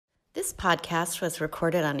This podcast was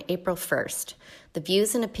recorded on April 1st. The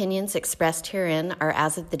views and opinions expressed herein are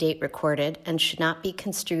as of the date recorded and should not be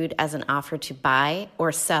construed as an offer to buy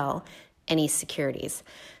or sell any securities.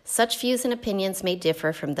 Such views and opinions may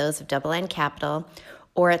differ from those of DoubleLine Capital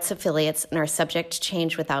or its affiliates and are subject to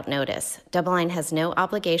change without notice. DoubleLine has no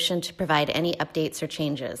obligation to provide any updates or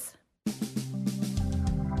changes.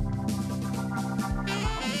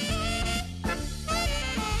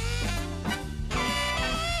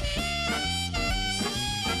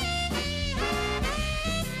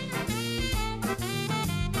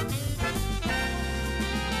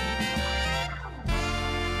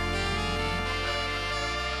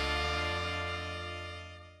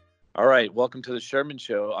 All right, welcome to the Sherman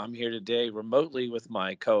Show. I'm here today remotely with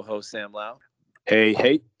my co-host, Sam Lau.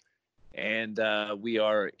 Hey. And we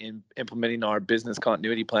are implementing our business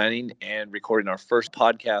continuity planning and recording our first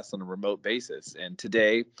podcast on a remote basis. And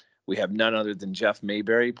today we have none other than Jeff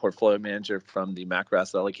Mayberry, portfolio manager from the macro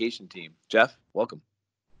asset allocation team. Jeff, welcome.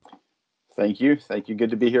 Thank you. Good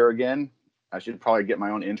to be here again. I should probably get my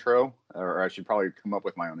own intro, or I should probably come up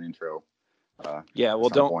with my own intro.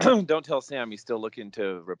 Don't tell Sam he's still looking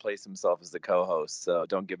to replace himself as the co-host. So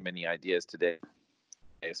don't give him any ideas today,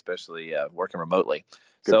 especially working remotely.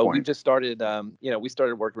 Good point. We just started, we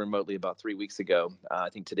started working remotely about 3 weeks ago.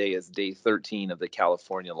 I think today is day 13 of the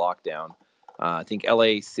California lockdown. I think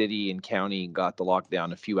LA City and County got the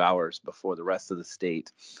lockdown a few hours before the rest of the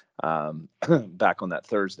state back on that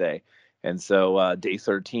Thursday. And so day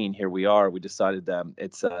 13, here we are. We decided that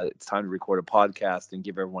it's time to record a podcast and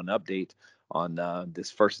give everyone an update on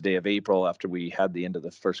this first day of April after we had the end of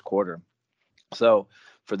the first quarter. So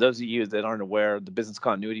for those of you that aren't aware, the business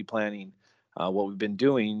continuity planning, what we've been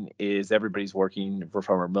doing is everybody's working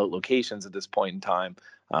from remote locations at this point in time.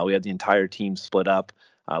 We had the entire team split up.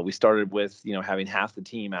 We started with, having half the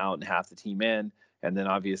team out and half the team in. And then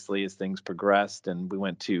obviously as things progressed and we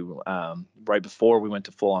went to, right before we went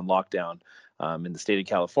to full on lockdown in the state of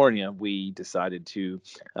California, we decided to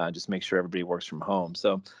just make sure everybody works from home.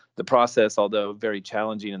 So the process, although very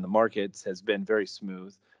challenging in the markets, has been very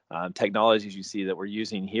smooth. Technologies you see that we're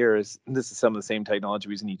using here this is some of the same technology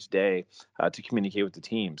we're using each day to communicate with the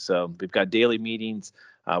team. So we've got daily meetings.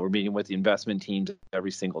 We're meeting with the investment teams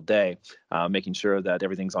every single day, making sure that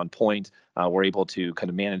everything's on point. We're able to kind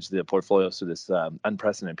of manage the portfolio through this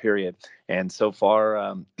unprecedented period. And so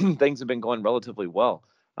far, things have been going relatively well.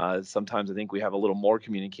 Sometimes I think we have a little more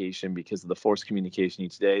communication because of the forced communication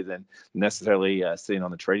each day than necessarily sitting on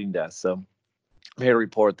the trading desk. So I'm here to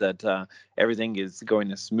report that everything is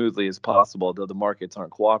going as smoothly as possible, though the markets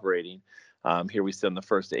aren't cooperating. Here we sit on the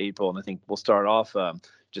 1st of April, and I think we'll start off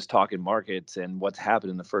just talking markets and what's happened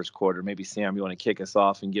in the first quarter. Maybe, Sam, you want to kick us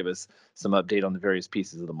off and give us some update on the various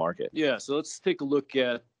pieces of the market? Yeah, so let's take a look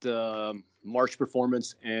at March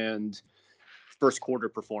performance and first quarter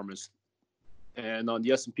performance. And on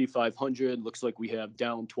the S&P 500, looks like we have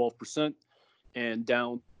down 12% and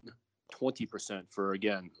down 20% for,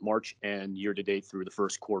 again, March and year-to-date through the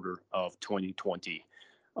first quarter of 2020.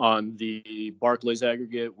 On the Barclays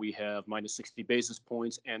aggregate, we have minus 60 basis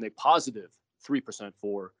points and a positive 3%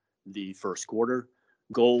 for the first quarter.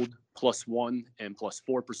 Gold +1 and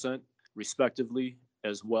 +4% respectively,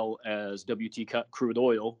 as well as WT crude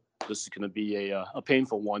oil. This is going to be a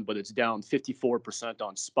painful one, but it's down 54%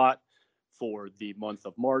 on spot for the month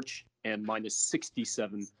of March and minus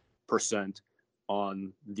 67%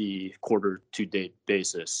 on the quarter-to-date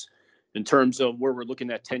basis. In terms of where we're looking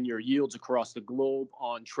at 10-year yields across the globe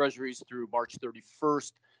on treasuries through March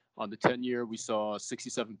 31st, on the 10-year, we saw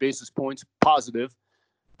 67 basis points positive.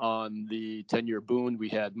 On the 10-year Bund, we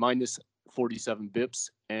had minus 47 bips,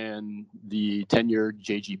 and the 10-year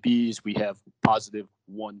JGBs, we have positive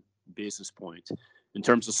 1 basis point. In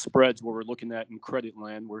terms of spreads, what we're looking at in credit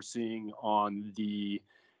land, we're seeing on the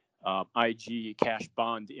IG cash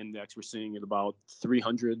bond index, we're seeing at about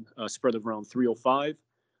 300, spread of around 305.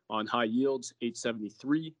 On high yields,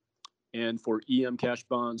 873. And for EM cash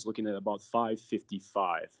bonds, looking at about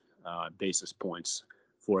 555 basis points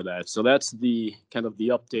for that. So that's the kind of the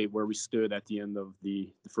update where we stood at the end of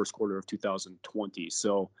the first quarter of 2020.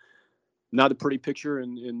 So not a pretty picture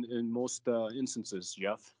in most instances,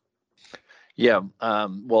 Jeff. Yeah.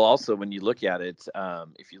 Well, also, when you look at it,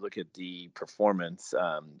 if you look at the performance,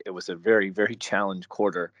 it was a very, very challenged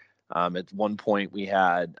quarter. At one point, we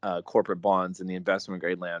had corporate bonds in the investment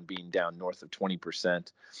grade land being down north of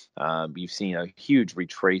 20%. You've seen a huge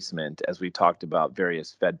retracement as we talked about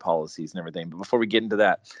various Fed policies and everything. But before we get into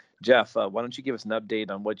that, Jeff, why don't you give us an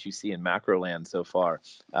update on what you see in macro land so far,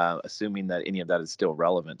 assuming that any of that is still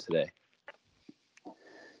relevant today?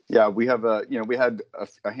 Yeah, we have we had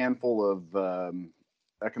a handful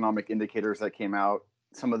of economic indicators that came out.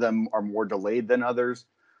 Some of them are more delayed than others.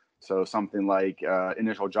 So something like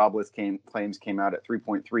initial jobless claims came out at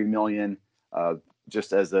 3.3 million,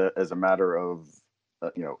 just as a matter of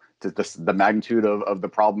the magnitude of the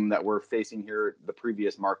problem that we're facing here. The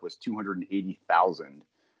previous mark was 280,000.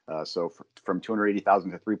 So from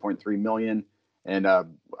 280,000 to 3.3 million, and I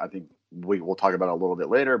think we will talk about it a little bit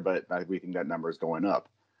later, but we think that number is going up.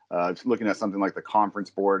 Looking at something like the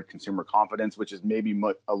Conference Board Consumer Confidence, which is maybe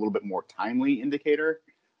a little bit more timely indicator,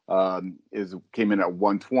 came in at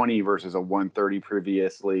 120 versus a 130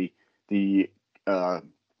 previously. The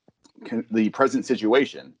present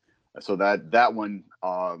situation, so that one,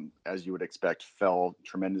 as you would expect, fell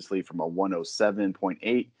tremendously from a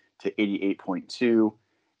 107.8 to 88.2,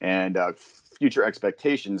 and future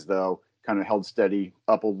expectations, though, kind of held steady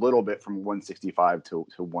up a little bit from 165 to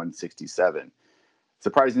 167.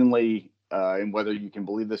 Surprisingly, and whether you can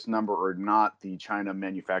believe this number or not, the China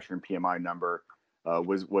manufacturing PMI number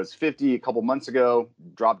was 50 a couple months ago,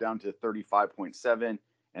 dropped down to 35.7,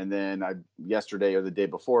 and then yesterday or the day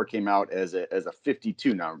before came out as a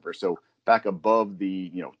 52 number. So back above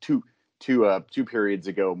the two periods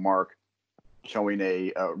ago mark, showing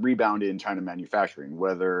a rebound in China manufacturing.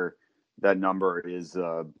 Whether that number is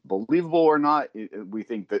believable or not, we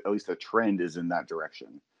think that at least the trend is in that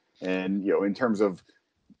direction. And in terms of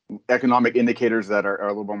economic indicators that are a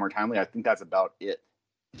little bit more timely, I think that's about it.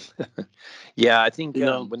 Yeah, I think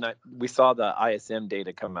we saw the ISM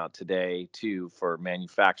data come out today too for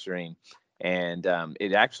manufacturing, and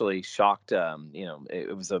it actually shocked.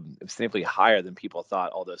 It was significantly higher than people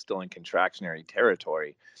thought, although still in contractionary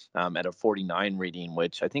territory, at a 49 reading,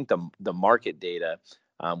 which I think the market data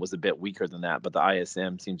was a bit weaker than that, but the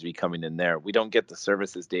ISM seems to be coming in there. We don't get the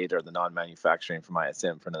services data or the non-manufacturing from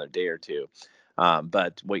ISM for another day or two.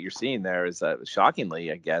 But what you're seeing there is,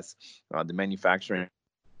 shockingly, I guess, the manufacturing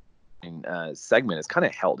segment is kind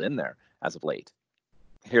of held in there as of late,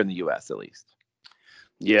 here in the U.S. at least.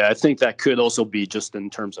 Yeah, I think that could also be just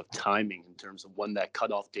in terms of timing, in terms of when that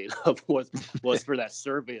cutoff date was for that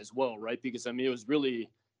survey as well, right? Because, it was really,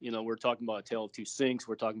 we're talking about a tale of two sinks.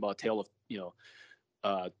 We're talking about a tale of,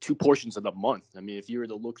 two portions of the month. If you were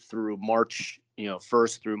to look through March,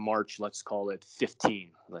 1st through March, let's call it 15,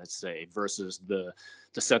 let's say, versus the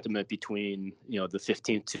sentiment between, the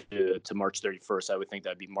 15th to March 31st, I would think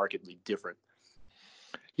that'd be markedly different.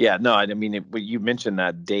 Yeah, no, you mentioned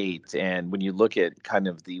that date, and when you look at kind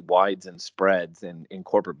of the wides and spreads in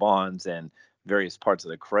corporate bonds and various parts of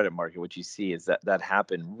the credit market, what you see is that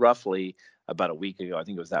happened roughly about a week ago. I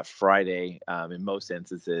think it was that Friday. In most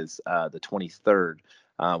instances, the 23rd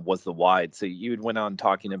was the wide. So you went on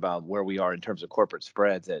talking about where we are in terms of corporate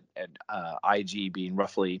spreads at IG being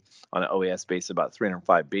roughly on an OAS base about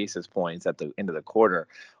 305 basis points at the end of the quarter.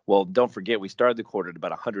 Well, don't forget, we started the quarter at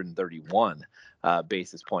about 131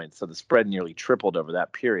 basis points. So the spread nearly tripled over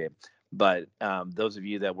that period. But those of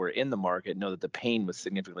you that were in the market know that the pain was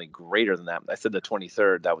significantly greater than that. I said the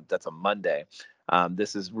 23rd, that's a Monday.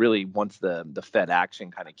 This is really once the Fed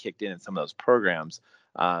action kind of kicked in some of those programs.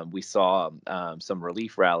 We saw some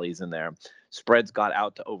relief rallies in there. Spreads got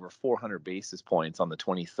out to over 400 basis points on the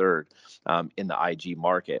 23rd in the IG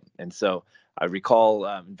market. And so I recall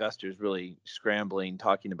investors really scrambling,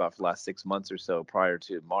 talking about for the last 6 months or so prior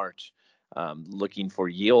to March, looking for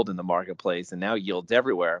yield in the marketplace, and now yield's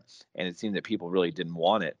everywhere, and it seemed that people really didn't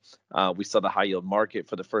want it. We saw the high yield market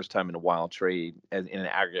for the first time in a while trade in an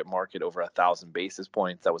aggregate market over 1,000 basis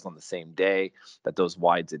points. That was on the same day that those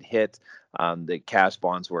wides had hit. The cash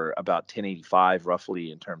bonds were about 1085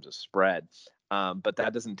 roughly in terms of spread, but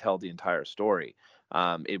that doesn't tell the entire story.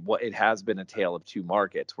 It has been a tale of two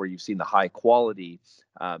markets where you've seen the high quality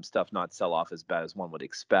stuff not sell off as bad as one would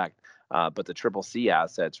expect, but the triple C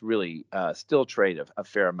assets really still trade a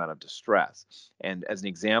fair amount of distress. And as an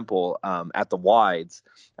example, at the wides,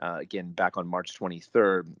 again back on March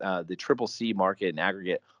 23rd, the triple C market in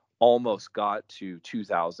aggregate almost got to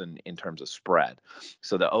 2,000 in terms of spread.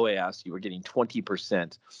 So the OAS, you were getting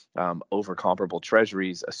 20% over comparable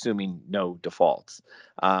treasuries, assuming no defaults.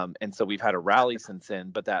 And so we've had a rally since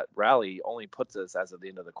then, but that rally only puts us, as of the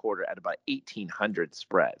end of the quarter, at about 1,800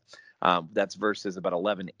 spread. That's versus about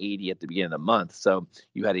 1,180 at the beginning of the month. So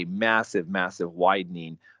you had a massive, massive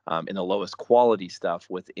widening in the lowest quality stuff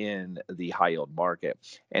within the high yield market.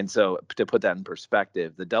 And so to put that in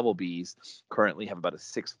perspective, the double Bs currently have about a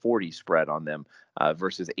 640 spread on them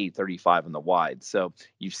versus 835 on the wide. So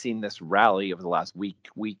you've seen this rally over the last week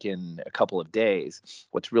and a couple of days.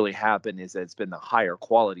 What's really happened is that it's been the higher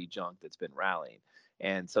quality junk that's been rallying.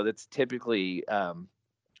 And so that's typically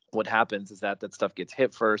what happens is that stuff gets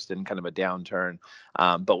hit first in kind of a downturn,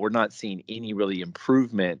 but we're not seeing any really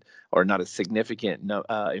improvement or not a significant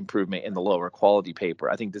improvement in the lower quality paper.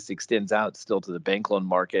 I think this extends out still to the bank loan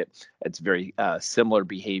market. It's very similar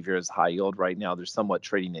behavior as high yield right now. They're somewhat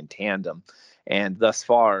trading in tandem. And thus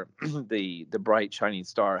far, the bright shining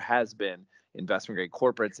star has been investment grade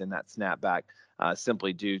corporates in that snapback,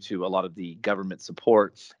 simply due to a lot of the government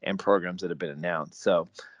support and programs that have been announced. So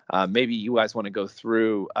maybe you guys want to go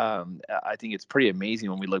through. I think it's pretty amazing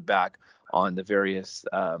when we look back on the various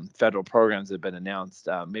federal programs that have been announced.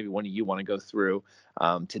 Maybe one of you want to go through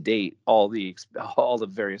to date all the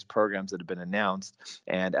various programs that have been announced,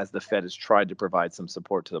 and as the Fed has tried to provide some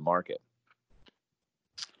support to the market.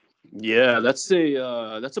 Yeah, that's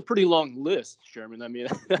a pretty long list, Sherman. I mean,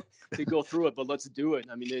 to go through it, but let's do it.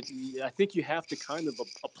 I mean, I think you have to kind of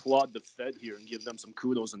applaud the Fed here and give them some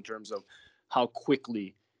kudos in terms of how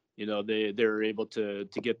quickly, they're able to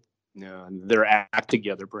get their act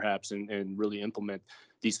together, perhaps, and really implement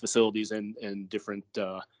these facilities and different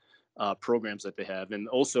programs that they have. And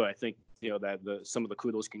also, I think that some of the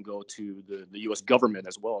kudos can go to the U.S. government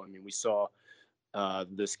as well. I mean, we saw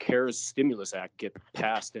this CARES Stimulus Act get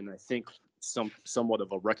passed, and I think somewhat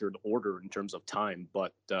of a record order in terms of time.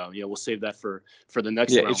 But we'll save that for the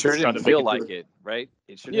next round. It sure didn't feel like it, right?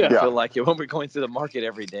 It sure didn't feel like it when we're going through the market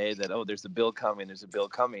every day that, there's a bill coming,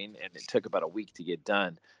 and it took about a week to get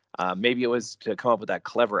done. Maybe it was to come up with that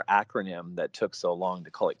clever acronym that took so long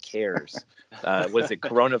to call it CARES. Was it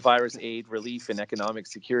Coronavirus Aid, Relief, and Economic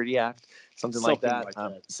Security Act? Something like that.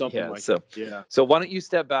 So why don't you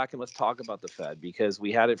step back and let's talk about the Fed, because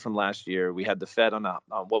we had it from last year. We had the Fed on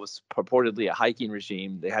what was purportedly a hiking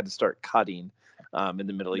regime. They had to start cutting in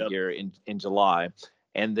the middle of the year in July.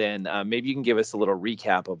 And then maybe you can give us a little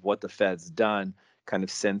recap of what the Fed's done kind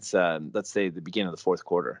of since, let's say, the beginning of the fourth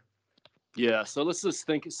quarter. Yeah, so let's just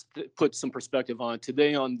put some perspective on it.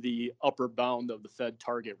 Today on the upper bound of the Fed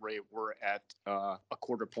target rate, we're at a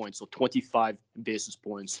quarter point, so 25 basis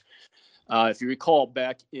points. If you recall,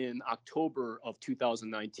 back in October of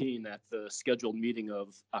 2019, at the scheduled meeting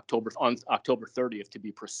of October 30th, to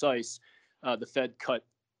be precise, the Fed cut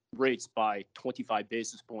rates by 25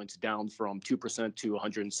 basis points, down from 2% to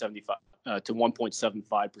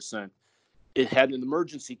 1.75%. It had an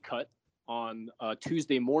emergency cut on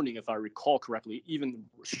Tuesday morning, if I recall correctly, even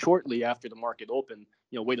shortly after the market opened.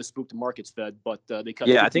 Way to spook the markets, Fed. But they cut.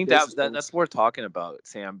 Yeah, I think that's worth talking about,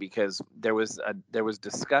 Sam, because there was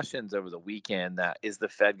discussions over the weekend that is the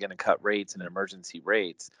Fed going to cut rates and emergency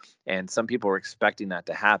rates, and some people were expecting that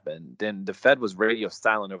to happen. Then the Fed was radio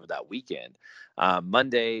silent over that weekend.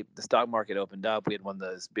 Monday, the stock market opened up. We had one of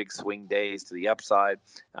those big swing days to the upside,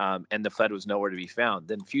 and the Fed was nowhere to be found.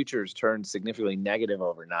 Then futures turned significantly negative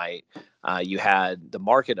overnight. You had the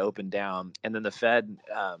market open down, and then the Fed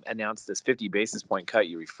announced this 50 basis point cut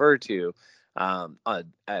you referred to at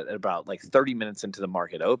about like 30 minutes into the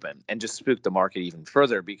market open, and just spooked the market even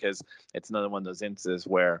further, because it's another one of those instances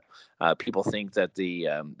where people think that the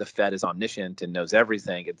Fed is omniscient and knows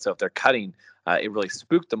everything, and so if they're cutting, it really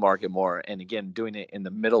spooked the market more. And again, doing it in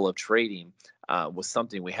the middle of trading was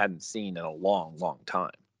something we hadn't seen in a long, long time.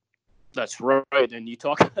 That's right. And you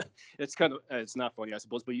talk, it's not funny, I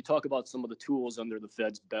suppose, but you talk about some of the tools under the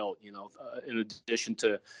Fed's belt. In addition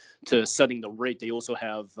to setting the rate, they also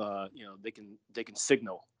have, they can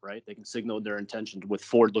signal, right? They can signal their intention with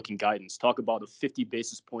forward-looking guidance. Talk about a 50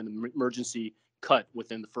 basis point emergency cut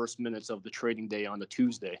within the first minutes of the trading day on the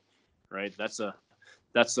Tuesday, right? That's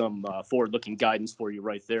some forward-looking guidance for you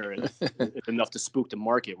right there, and enough to spook the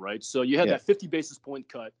market, right? So you had that 50 basis point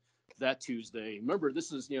cut that Tuesday. Remember,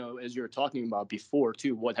 this is, as you were talking about before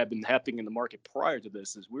too, what had been happening in the market prior to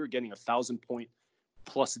this is we were getting 1,000 point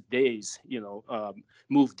plus days,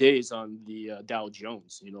 move days on the Dow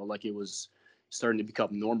Jones, like it was starting to become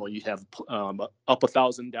normal. You'd have up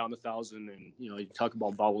 1,000, down 1,000, and you talk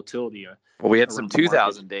about volatility. Well, we had some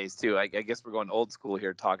 2,000 days too. I guess we're going old school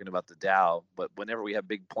here talking about the Dow, but whenever we have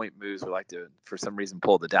big point moves, we like to, for some reason,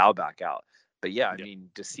 pull the Dow back out. But I mean,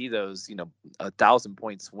 to see those, 1,000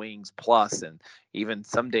 point swings plus, and even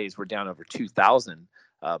some days we're down over 2,000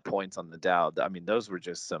 points on the Dow. I mean, those were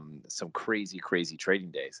just some crazy, crazy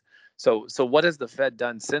trading days. So what has the Fed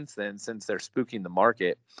done since then, since they're spooking the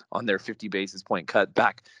market on their 50 basis point cut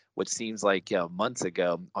back, which seems like months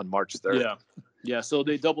ago on March 3rd? Yeah. So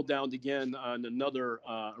they doubled down again on another,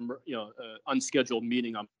 unscheduled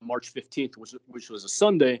meeting on March 15th, which was a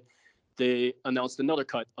Sunday. They announced another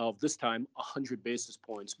cut of, this time, 100 basis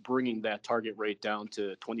points, bringing that target rate down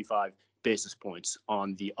to 25 basis points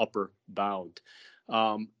on the upper bound.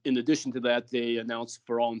 In addition to that, they announced,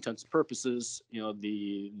 for all intents and purposes,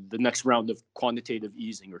 the next round of quantitative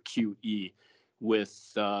easing, or QE,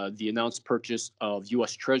 with the announced purchase of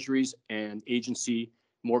U.S. Treasuries and agency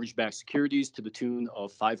mortgage-backed securities to the tune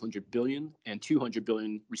of $500 billion and $200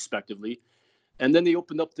 billion, respectively. And then they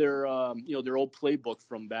opened up their old playbook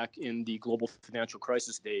from back in the global financial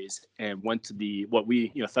crisis days and went to what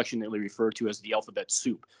we affectionately refer to as the alphabet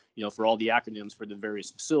soup. For all the acronyms for the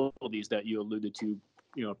various facilities that you alluded to,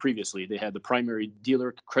 previously. They had the primary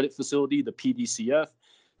dealer credit facility, the PDCF.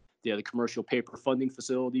 They had the commercial paper funding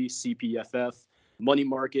facility, CPFF, money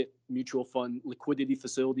market mutual fund liquidity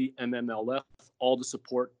facility, MMLF, all to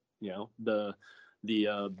support the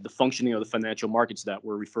functioning of the financial markets that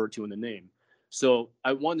were referred to in the name. So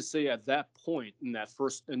I want to say at that point, in that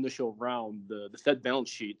first initial round, the Fed balance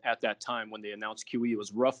sheet at that time when they announced QE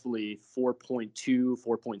was roughly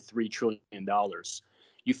 $4.3 trillion.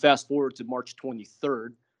 You fast forward to March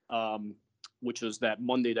 23rd, which was that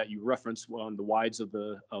Monday that you referenced on the wides of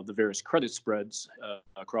the various credit spreads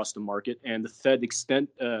across the market, and the Fed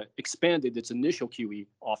expanded its initial QE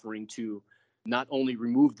offering to not only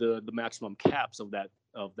remove the maximum caps of that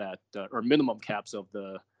or minimum caps of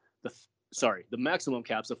the maximum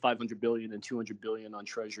caps of $500 billion and $200 billion on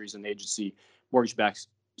treasuries and agency mortgage-backed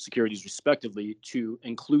securities, respectively, to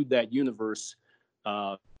include that universe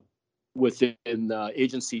within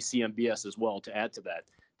agency CMBS as well, to add to that.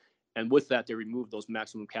 And with that, they removed those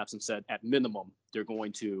maximum caps and said, at minimum, they're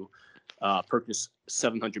going to purchase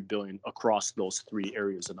 $700 billion across those three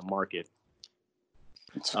areas of the market.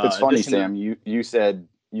 It's funny, Sam. You said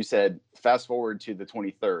fast forward to the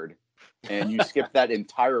 23rd. And you skipped that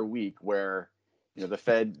entire week where, the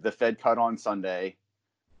Fed cut on Sunday,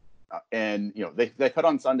 and they cut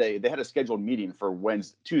on Sunday. They had a scheduled meeting for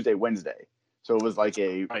Tuesday, Wednesday. So it was like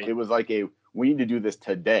we need to do this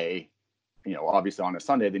today. Obviously on a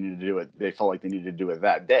Sunday they needed to do it. They felt like they needed to do it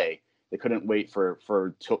that day. They couldn't wait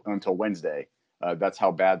until Wednesday. That's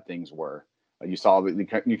how bad things were. We were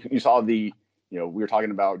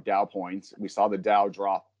talking about Dow points. We saw the Dow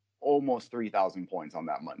drop almost 3,000 points on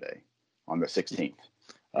that Monday, on the 16th.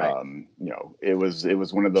 Right. It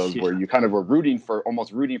was one of those where you kind of were rooting for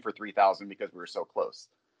 3,000 because we were so close.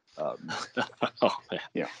 At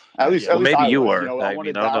least maybe you were. were. I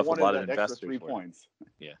wanted a lot of investors 3 points.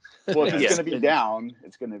 Yeah. Well, if it's going to be down,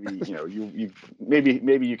 it's going to be. You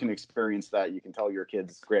maybe you can experience that. You can tell your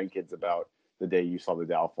grandkids about the day you saw the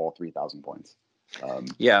Dow fall 3,000 points.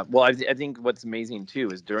 Yeah, well, I think what's amazing too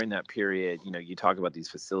is during that period, you talk about these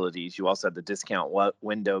facilities. You also had the discount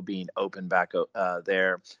window being open back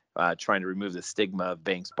there, trying to remove the stigma of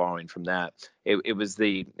banks borrowing from that. It was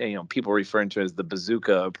the people referring to it as the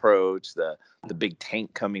bazooka approach, the big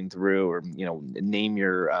tank coming through, or name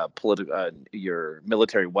your your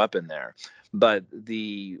military weapon there. But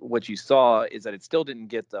what you saw is that it still didn't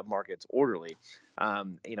get the markets orderly.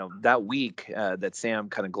 That week that Sam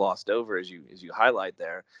kind of glossed over as you highlight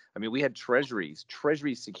there. I mean, we had treasury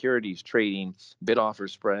securities trading bid offer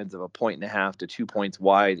spreads of 1.5 to 2 points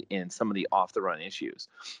wide in some of the off the run issues.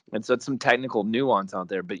 And so it's some technical nuance out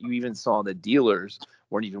there, but you even saw the dealers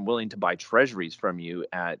weren't even willing to buy treasuries from you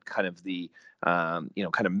at kind of the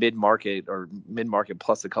kind of mid-market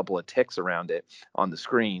plus a couple of ticks around it on the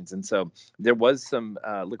screens. And so there was some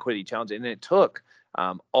liquidity challenge, and it took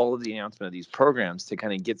all of the announcement of these programs to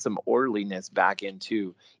kind of get some orderliness back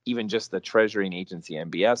into even just the treasury and agency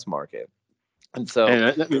MBS market. And so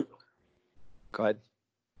go ahead.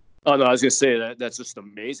 Oh, no, I was going to say that's just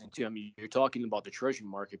amazing too. I mean, you're talking about the treasury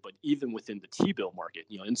market, but even within the T-bill market,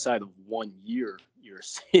 inside of 1 year, you're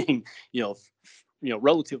seeing,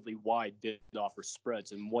 relatively wide bid offer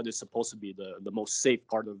spreads, and what is supposed to be the most safe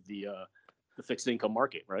part of the fixed income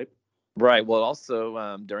market, right? Right. Well,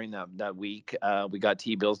 also during that week, we got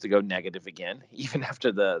T-bills to go negative again, even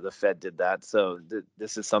after the Fed did that. So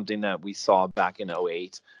this is something that we saw back in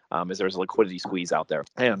 2008 as there was a liquidity squeeze out there.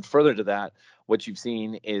 And further to that, what you've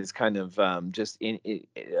seen is kind of just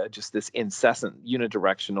this incessant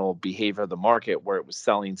unidirectional behavior of the market where it was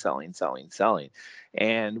selling.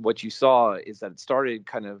 And what you saw is that it started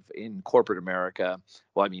kind of in corporate America.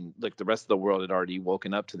 Well, I mean, look, the rest of the world had already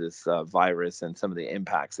woken up to this virus and some of the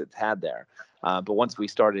impacts it's had there. But once we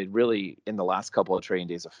started really in the last couple of trading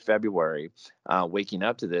days of February, waking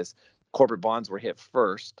up to this, corporate bonds were hit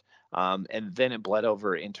first. And then it bled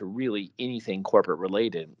over into really anything corporate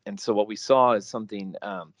related. And so what we saw is something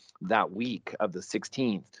that week of the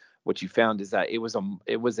 16th, what you found is that it was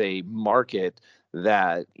a market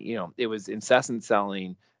that, it was incessant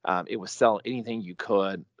selling It was sell anything you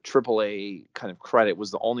could. AAA kind of credit was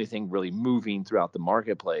the only thing really moving throughout the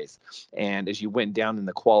marketplace. And as you went down in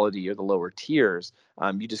the quality or the lower tiers,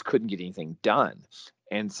 you just couldn't get anything done.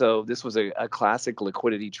 And so this was a classic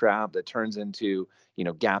liquidity trap that turns into,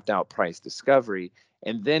 gapped out price discovery.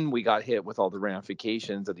 And then we got hit with all the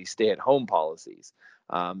ramifications of these stay-at-home policies,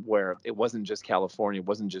 where it wasn't just California, it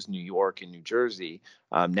wasn't just New York and New Jersey.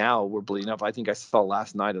 Now we're bleeding up. I think I saw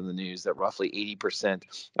last night on the news that roughly 80%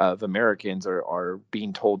 of Americans are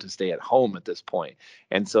being told to stay at home at this point.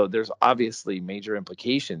 And so there's obviously major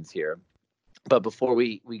implications here. But before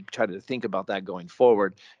we try to think about that going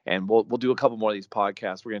forward, and we'll do a couple more of these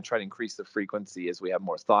podcasts, we're going to try to increase the frequency as we have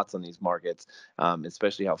more thoughts on these markets,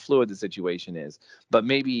 especially how fluid the situation is. But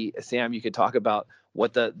maybe, Sam, you could talk about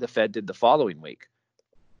what the Fed did the following week,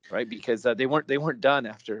 right? Because they weren't done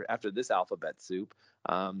after this alphabet soup.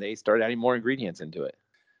 They started adding more ingredients into it.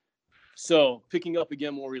 So picking up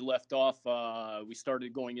again where we left off, we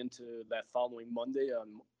started going into that following Monday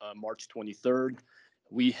on March 23rd.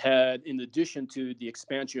 We had, in addition to the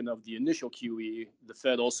expansion of the initial QE, the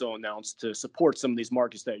Fed also announced to support some of these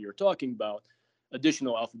markets that you're talking about,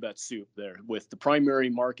 additional alphabet soup there with the primary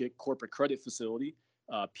market corporate credit facility,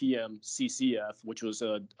 PMCCF, which was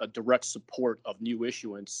a direct support of new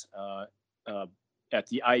issuance at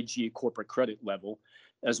the IG corporate credit level,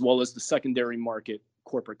 as well as the secondary market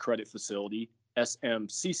corporate credit facility,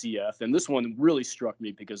 SMCCF. And this one really struck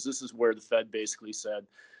me because this is where the Fed basically said,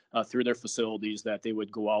 through their facilities, that they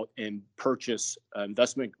would go out and purchase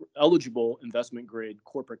eligible investment grade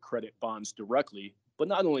corporate credit bonds directly. But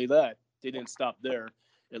not only that, they didn't stop there.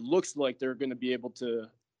 It looks like they're going to be able to,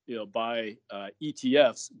 buy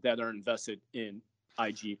ETFs that are invested in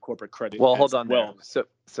IG corporate credit. Well, hold on there.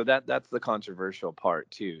 So that's the controversial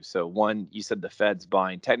part too. So one, you said the Fed's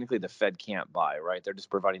buying. Technically, the Fed can't buy, right? They're just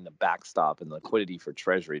providing the backstop and liquidity for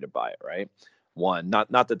Treasury to buy it, right? One, not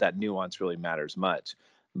that nuance really matters much.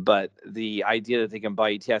 But the idea that they can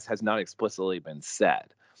buy ETFs has not explicitly been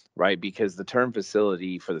said, right? Because the term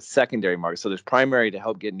facility for the secondary market, so there's primary to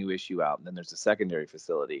help get new issue out, and then there's a secondary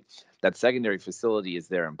facility. That secondary facility is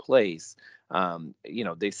there in place.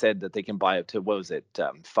 They said that they can buy up to,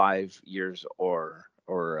 5 years or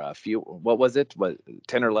a few, what was it?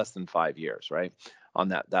 10 or less than 5 years, right? On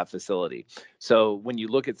that facility. So when you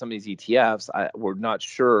look at some of these ETFs, we're not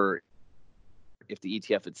sure if the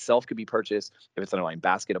ETF itself could be purchased, if it's an underlying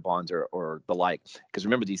basket of bonds or the like. Because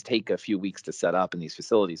remember, these take a few weeks to set up in these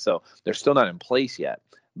facilities. So they're still not in place yet.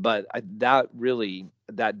 But that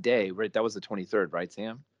day, right, that was the 23rd, right,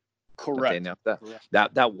 Sam? Correct.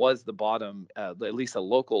 That was the bottom, at least a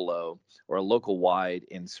local low or a local wide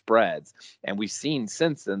in spreads. And we've seen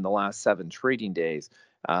since then, the last 7 trading days,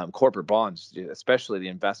 corporate bonds, especially the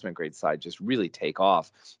investment grade side, just really take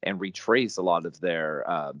off and retrace a lot of their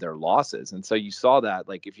losses. And so you saw that,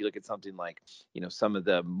 like, if you look at something like, some of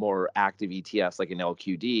the more active ETFs, like an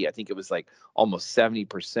LQD, I think it was like almost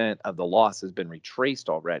 70% of the loss has been retraced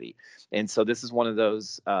already. And so this is one of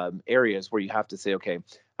those areas where you have to say, okay,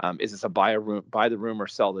 is this a buy the rumor,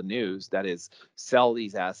 sell the news? That is, sell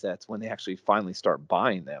these assets when they actually finally start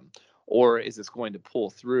buying them. Or is this going to pull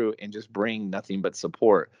through and just bring nothing but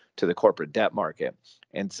support to the corporate debt market?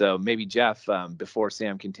 And so maybe, Jeff, before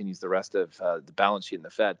Sam continues the rest of the balance sheet in the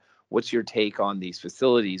Fed, what's your take on these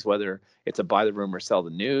facilities, whether it's a buy the rumor, sell the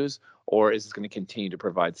news, or is this going to continue to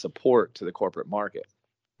provide support to the corporate market?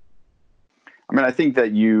 I mean, I think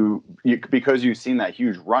that you because you've seen that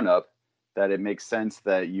huge run up, that it makes sense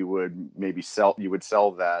that you would maybe sell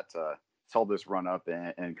this run up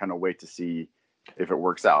and kind of wait to see if it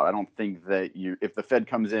works out. I don't think that if the Fed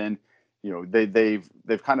comes in,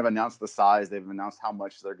 they've kind of announced the size, they've announced how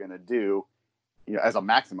much they're going to do, as a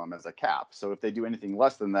maximum, as a cap. So if they do anything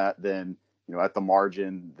less than that, then, at the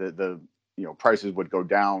margin, the prices would go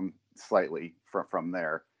down slightly from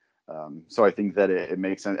there. So I think that it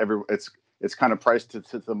makes sense. It's kind of priced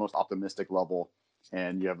to the most optimistic level,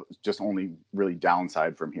 and you have just only really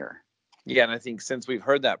downside from here. Yeah, and I think since we've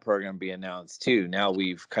heard that program be announced too, now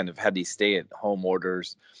we've kind of had these stay-at-home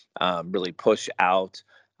orders really push out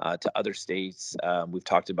to other states. We've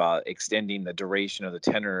talked about extending the duration or the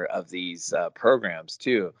tenor of these programs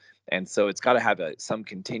too. And so it's got to have some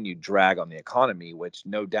continued drag on the economy, which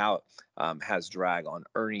no doubt has drag on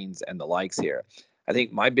earnings and the likes here. I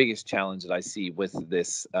think my biggest challenge that I see with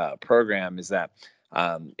this program is that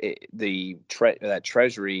that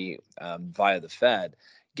Treasury via the Fed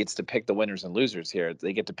gets to pick the winners and losers here.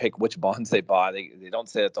 They get to pick which bonds they buy. They don't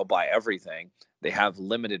say that they'll buy everything. They have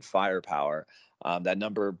limited firepower. That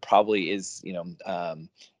number probably is, in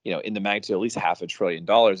the magnitude of at least $500 billion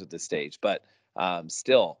at this stage. But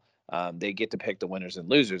still, they get to pick the winners and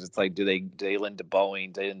losers. It's like, do they lend to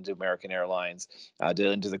Boeing? Do they lend to American Airlines? Do they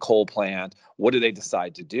lend to the coal plant? What do they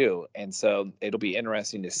decide to do? And so it'll be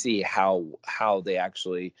interesting to see how they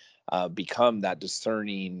actually become that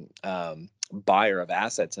discerning buyer of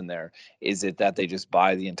assets in there. Is it that they just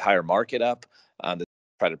buy the entire market up? That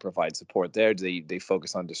try to provide support there? Do they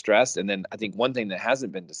focus on distress? And then I think one thing that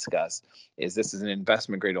hasn't been discussed is this is an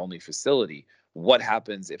investment grade only facility. What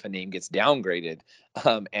happens if a name gets downgraded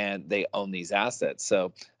and they own these assets?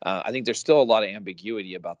 So I think there's still a lot of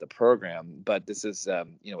ambiguity about the program, but this is a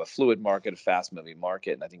fluid market, a fast moving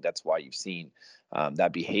market, and I think that's why you've seen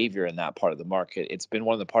that behavior in that part of the market. It's been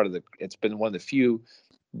one of the few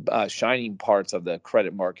shining parts of the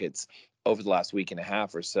credit markets over the last week and a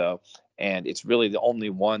half or so. And it's really the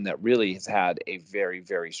only one that really has had a very,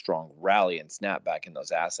 very strong rally and snapback in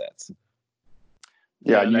those assets.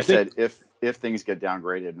 Yeah, you said if things get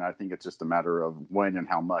downgraded, and I think it's just a matter of when and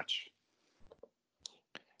how much.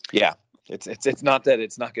 It's not that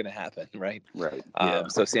it's not going to happen, right? Right. Yeah.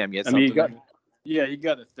 So Sam, you had something? You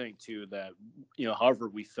got to think too that however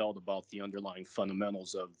we felt about the underlying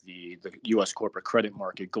fundamentals of the U.S. corporate credit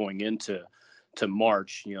market going into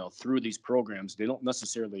March, through these programs,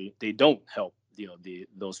 they don't help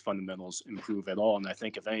those fundamentals improve at all. And I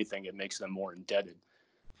think if anything, it makes them more indebted.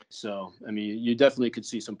 So, I mean, you definitely could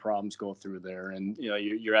see some problems go through there. And,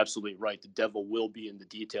 you're absolutely right. The devil will be in the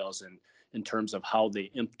details and in terms of how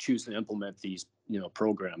they choose to implement these,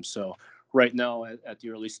 programs. So right now at the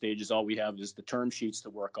early stages, all we have is the term sheets to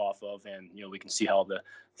work off of. And, we can see how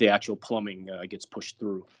the actual plumbing gets pushed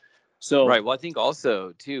through. So, right. Well, I think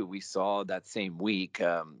also, too, we saw that same week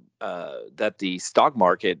that the stock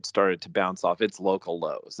market started to bounce off its local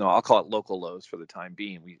lows. Now, I'll call it local lows for the time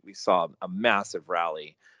being. We saw a massive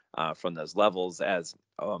rally from those levels, as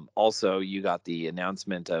also you got the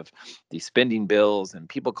announcement of the spending bills, and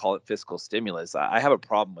people call it fiscal stimulus. I have a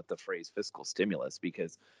problem with the phrase fiscal stimulus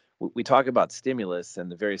because we talk about stimulus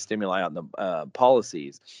and the various stimuli on the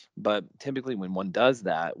policies, but typically when one does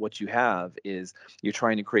that, what you have is you're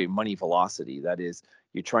trying to create money velocity. That is,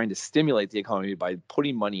 you're trying to stimulate the economy by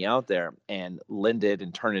putting money out there and lend it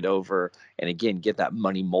and turn it over, and again, get that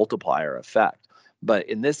money multiplier effect. But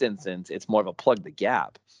in this instance, it's more of a plug the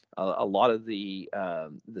gap. A lot of the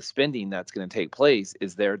spending that's going to take place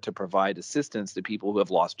is there to provide assistance to people who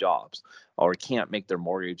have lost jobs or can't make their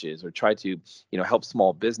mortgages, or try to help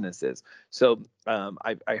small businesses. So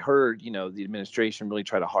I heard the administration really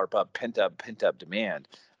try to harp up pent up demand,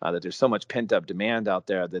 that there's so much pent up demand out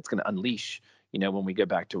there that's going to unleash when we get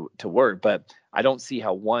back to work. But I don't see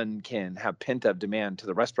how one can have pent up demand to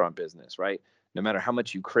the restaurant business, right? No matter how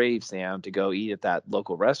much you crave, Sam, to go eat at that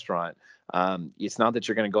local restaurant, it's not that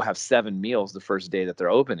you're going to go have 7 meals the first day that they're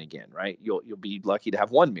open again, right? You'll be lucky to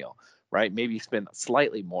have 1 meal, right? Maybe spend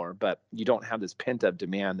slightly more, but you don't have this pent up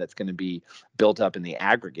demand that's going to be built up in the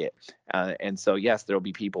aggregate. And so, yes, there'll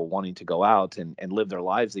be people wanting to go out and live their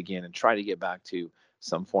lives again and try to get back to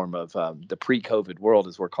some form of the pre-COVID world,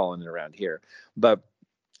 as we're calling it around here. But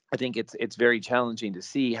I think it's very challenging to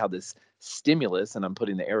see how this stimulus, and I'm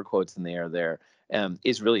putting the air quotes in the air there,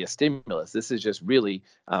 is really a stimulus. This is just really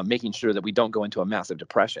making sure that we don't go into a massive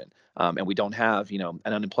depression, and we don't have an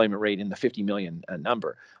unemployment rate in the 50 million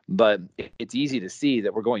number. But it's easy to see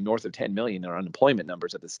that we're going north of 10 million in our unemployment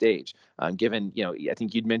numbers at this stage. Given I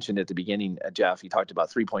think you'd mentioned at the beginning, Jeff, you talked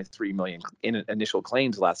about 3.3 million in initial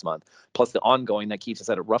claims last month, plus the ongoing that keeps us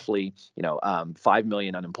at roughly 5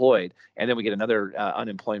 million unemployed, and then we get another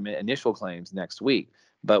unemployment initial claims next week.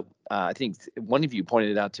 But I think one of you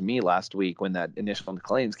pointed it out to me last week when that initial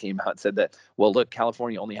claims came out, said that, well, look,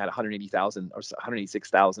 California only had 180,000 or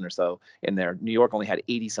 186,000 or so in there. New York only had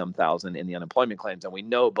 80-some thousand in the unemployment claims. And we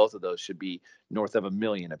know both of those should be north of 1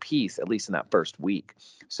 million apiece, at least in that first week.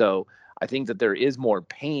 So I think that there is more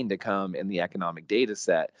pain to come in the economic data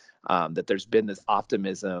set, that there's been this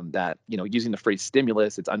optimism that, using the phrase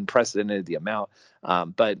stimulus, it's unprecedented, the amount.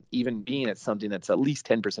 But even being at something that's at least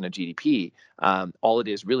 10% of GDP, all it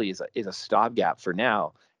is really is a stopgap for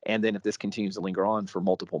now. And then if this continues to linger on for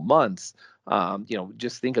multiple months,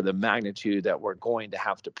 just think of the magnitude that we're going to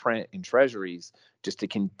have to print in treasuries just to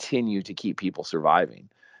continue to keep people surviving.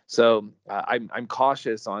 So I'm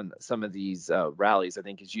cautious on some of these rallies. I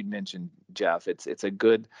think, as you mentioned, Jeff, it's a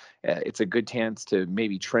good chance to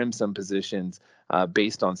maybe trim some positions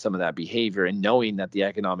based on some of that behavior and knowing that the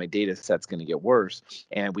economic data set's going to get worse.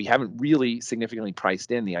 And we haven't really significantly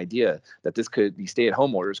priced in the idea that these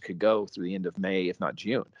stay-at-home orders could go through the end of May, if not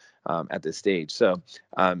June, at this stage. So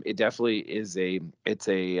it definitely is it's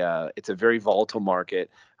a very volatile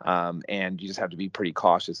market, and you just have to be pretty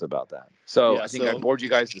cautious about that. So Yeah, I think I bored you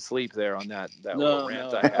guys to sleep there on that little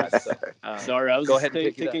rant I had. So, sorry, I was go just ahead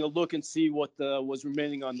and taking a look and see what was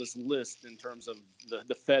remaining on this list in terms of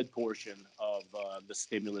the Fed portion of the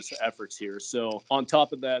stimulus efforts here. So on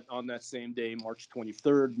top of that, on that same day, March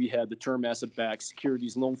 23rd, we had the Term Asset-Backed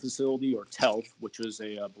Securities Loan Facility, or TELF, which was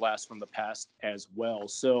a blast from the past as well.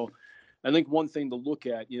 So I think one thing to look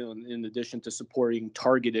at, in addition to supporting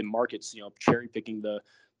targeted markets, cherry picking the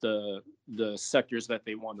sectors that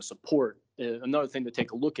they want to support. Another thing to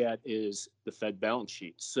take a look at is the Fed balance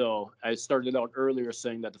sheet. So I started out earlier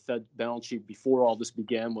saying that the Fed balance sheet before all this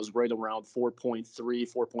began was right around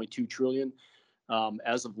 4.2 trillion.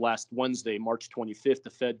 As of last Wednesday, March 25th, the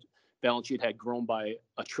Fed balance sheet had grown by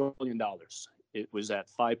 $1 trillion. It was at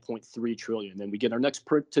 5.3 trillion. And we get our next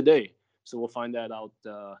print today. So we'll find that out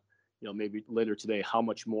maybe later today, how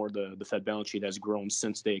much more the Fed balance sheet has grown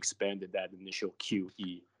since they expanded that initial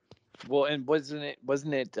QE. Well, and wasn't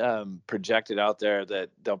it projected out there that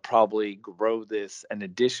they'll probably grow this an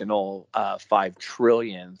additional 5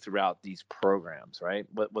 trillion throughout these programs, right?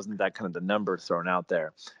 But wasn't that kind of the number thrown out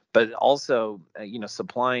there? But also,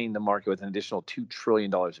 supplying the market with an additional $2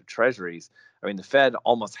 trillion of treasuries. I mean, the Fed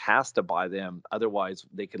almost has to buy them. Otherwise,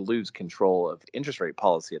 they could lose control of interest rate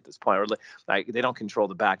policy at this point. Or they don't control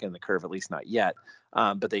the back end of the curve, at least not yet.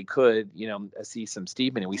 But they could, see some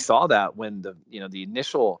steepening. We saw that when the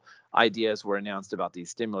initial ideas were announced about these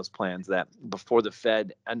stimulus plans, that before the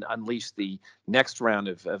Fed unleashed the next round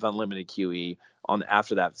of unlimited QE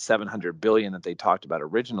after that 700 billion that they talked about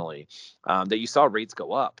originally, that you saw rates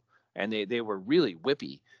go up, and they were really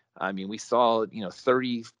whippy. I mean, we saw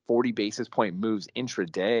 30, 40 basis point moves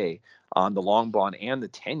intraday on the long bond and the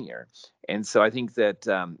 10-year. And so I think that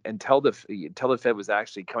until the Fed was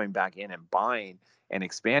actually coming back in and buying and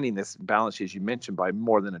expanding this balance sheet, as you mentioned, by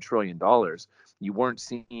more than $1 trillion, you weren't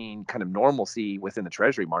seeing kind of normalcy within the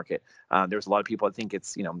Treasury market. There's a lot of people that think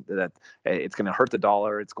it's that it's going to hurt the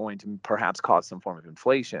dollar. It's going to perhaps cause some form of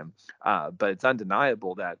inflation. But it's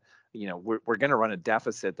undeniable that we're going to run a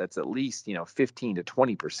deficit that's at least 15 to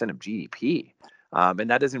 20% of GDP. And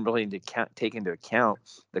that doesn't really take into account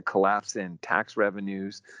the collapse in tax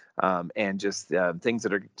revenues and just things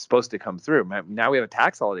that are supposed to come through. Now we have a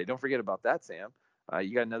tax holiday. Don't forget about that, Sam.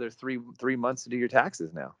 You got another three months to do your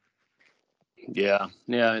taxes now. Yeah.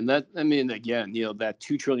 And that, I mean, again, that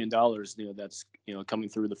 $2 trillion, that's, coming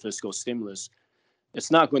through the fiscal stimulus,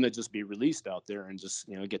 it's not going to just be released out there and just,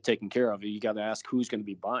 get taken care of. You got to ask who's going to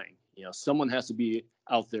be buying. Someone has to be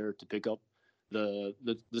out there to pick up the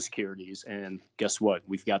securities. And guess what?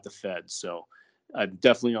 We've got the Fed. So I'm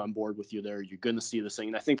definitely on board with you there. You're going to see this thing.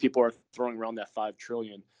 And I think people are throwing around that 5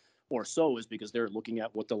 trillion or so is because they're looking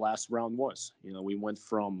at what the last round was. We went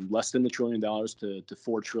from less than $1 trillion to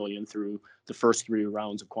 4 trillion through the first 3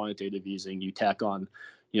 rounds of quantitative easing. You tack on,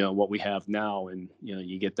 what we have now, and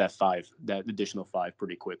you get that additional 5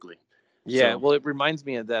 pretty quickly. Yeah, well, it reminds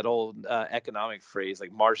me of that old economic phrase,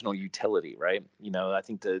 like marginal utility, right? I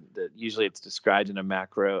think that usually it's described in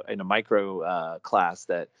a micro class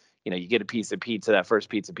that you get a piece of pizza. That first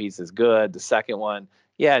piece is good. The second one,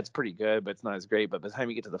 yeah, it's pretty good, but it's not as great. But by the time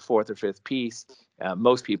you get to the fourth or fifth piece,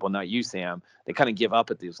 most people, not you, Sam, they kind of give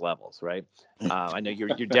up at these levels, right? I know you're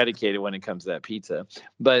dedicated when it comes to that pizza.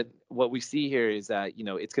 But what we see here is that,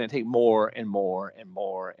 it's going to take more and more and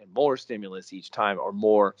more and more stimulus each time, or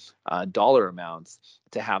more dollar amounts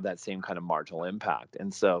to have that same kind of marginal impact.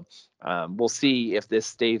 And so we'll see if this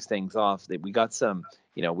staves things off. That we got some,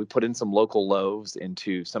 we put in some local lows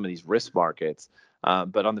into some of these risk markets.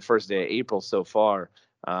 But on the first day of April so far,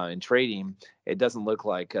 in trading, it doesn't look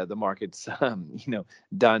like the market's,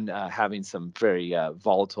 done having some very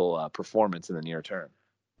volatile performance in the near term.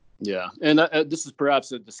 Yeah, and this is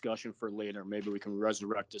perhaps a discussion for later. Maybe we can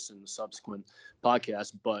resurrect this in the subsequent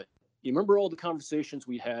podcast. But you remember all the conversations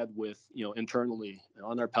we had with, internally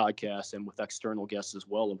on our podcast and with external guests as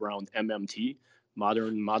well around MMT,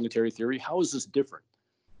 modern monetary theory. How is this different?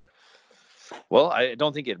 Well, I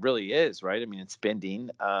don't think it really is, right? I mean, it's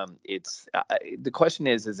spending. It's the question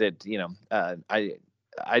is it,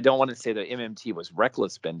 I don't want to say that MMT was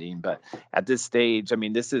reckless spending, but at this stage, I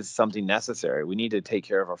mean, this is something necessary. We need to take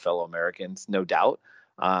care of our fellow Americans, no doubt.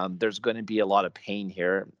 There's going to be a lot of pain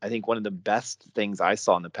here. I think one of the best things I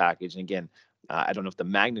saw in the package, and again, I don't know if the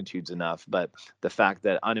magnitude's enough, but the fact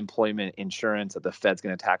that unemployment insurance that the Fed's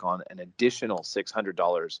going to tack on an additional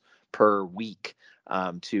 $600 per week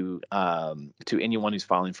to anyone who's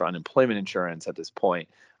filing for unemployment insurance at this point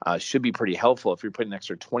should be pretty helpful. If you're putting an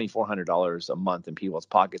extra $2,400 a month in people's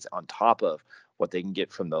pockets on top of what they can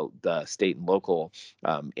get from the state and local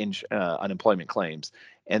unemployment claims,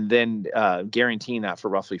 and then guaranteeing that for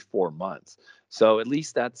roughly 4 months. So at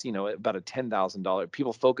least that's, about a $10,000.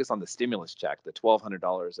 People focus on the stimulus check, the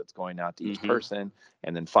 $1,200 that's going out to each person,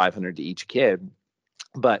 and then $500 to each kid.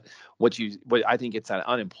 But what I think it's that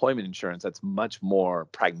unemployment insurance that's much more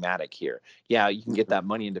pragmatic here. Yeah, you can get that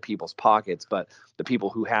money into people's pockets, but the people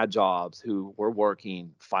who had jobs, who were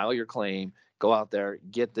working, file your claim, go out there,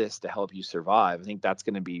 get this to help you survive. I think that's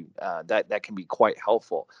going to be that can be quite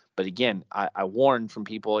helpful. But again, I warn from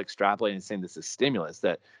people extrapolating and saying this is stimulus,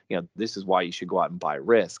 that this is why you should go out and buy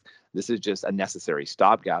risk. This is just a necessary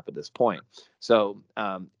stopgap at this point. So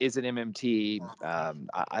is it MMT?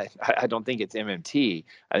 I don't think it's MMT.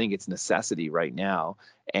 I think it's necessity right now.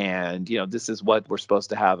 And, this is what we're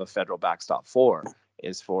supposed to have a federal backstop for,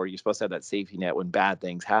 is for you're supposed to have that safety net when bad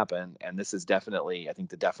things happen. And this is definitely, I think,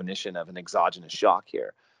 the definition of an exogenous shock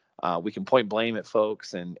here. We can point blame at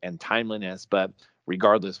folks and timeliness, but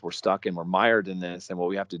regardless, we're stuck and we're mired in this. And what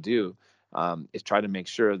we have to do is try to make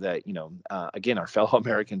sure that, again, our fellow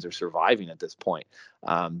Americans are surviving at this point.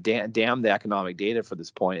 Damn the economic data for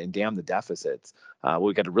this point, and damn the deficits. What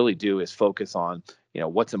we got to really do is focus on,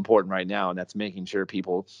 what's important right now, and that's making sure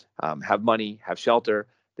people have money, have shelter,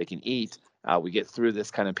 they can eat. We get through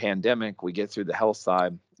this kind of pandemic, we get through the health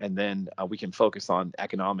side, and then we can focus on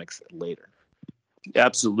economics later.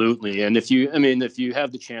 Absolutely. And if you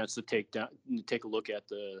have the chance to take a look at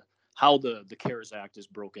how the CARES Act is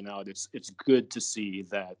broken out, it's good to see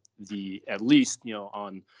that at least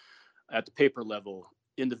at the paper level,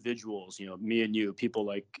 individuals, me and you, people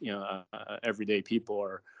like everyday people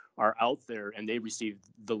are out there, and they receive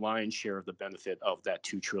the lion's share of the benefit of that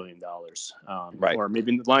 $2 trillion. Right. Or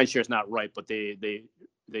maybe the lion's share is not right, but they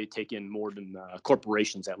take in more than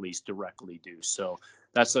corporations at least directly do. So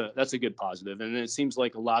that's a good positive. And it seems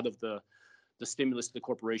like a lot of the stimulus to the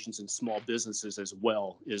corporations and small businesses as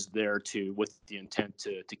well is there with the intent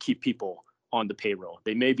to keep people on the payroll.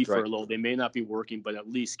 They may be furloughed, they may not be working, but at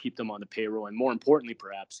least keep them on the payroll, and more importantly,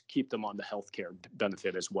 perhaps keep them on the healthcare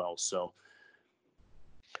benefit as well. So.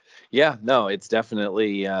 Yeah, no, it's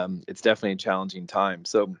definitely a challenging time.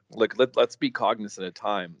 So look, let's be cognizant of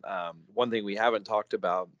time. One thing we haven't talked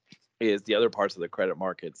about is the other parts of the credit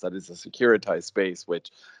markets. That is the securitized space,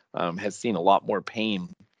 which has seen a lot more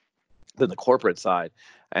pain than the corporate side.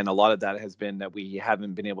 And a lot of that has been that we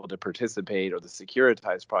haven't been able to participate, or the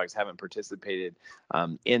securitized products haven't participated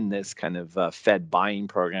in this kind of Fed buying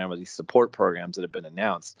program, or these support programs that have been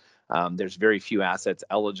announced. There's very few assets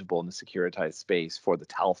eligible in the securitized space for the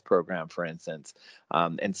TALF program, for instance.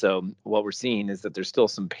 And so what we're seeing is that there's still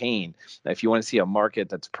some pain. Now, if you want to see a market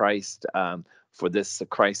that's priced for this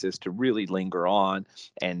crisis to really linger on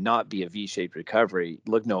and not be a V-shaped recovery,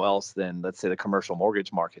 look no else than, let's say, the commercial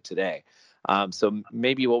mortgage market today. So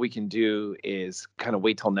maybe what we can do is kind of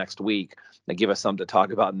wait till next week and give us something to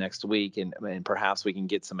talk about next week, and perhaps we can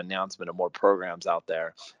get some announcement of more programs out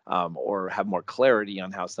there, or have more clarity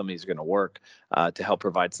on how some of these are going to work to help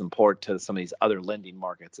provide support to some of these other lending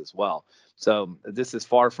markets as well. So this is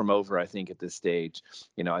far from over, I think, at this stage.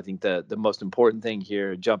 I think the most important thing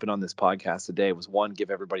here, jumping on this podcast today, was one, give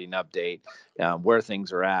everybody an update where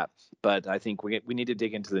things are at. But I think we need to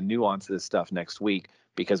dig into the nuance of this stuff next week,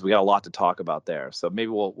 because we got a lot to talk about there. So maybe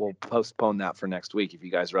we'll postpone that for next week if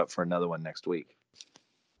you guys are up for another one next week.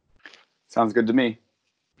 Sounds good to me.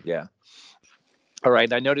 Yeah. All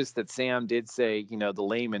right. I noticed that Sam did say, the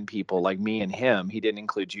layman people like me and him. He didn't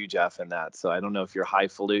include you, Jeff, in that. So I don't know if you're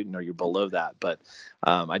highfalutin or you're below that, but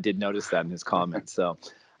I did notice that in his comments. So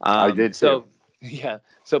I did too. So yeah.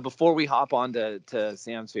 So before we hop on to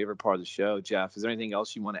Sam's favorite part of the show, Jeff, is there anything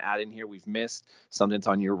else you want to add in here we've missed? Something that's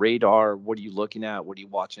on your radar? What are you looking at? What are you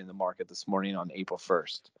watching in the market this morning on April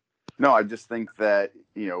 1st? No, I just think that,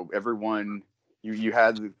 everyone, you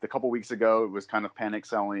had the couple weeks ago, it was kind of panic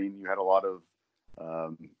selling. You had a lot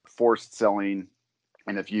of forced selling.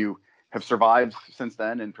 And if you have survived since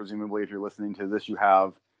then, and presumably if you're listening to this, you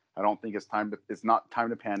have, I don't think it's not time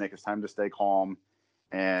to panic. It's time to stay calm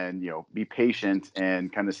and, be patient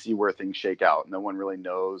and kind of see where things shake out. No one really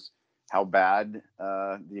knows how bad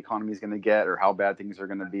the economy is going to get or how bad things are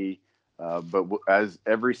going to be. But as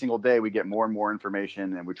every single day, we get more and more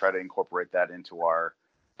information, and we try to incorporate that into our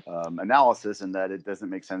analysis, and that it doesn't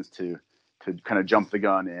make sense to kind of jump the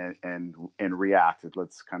gun and react.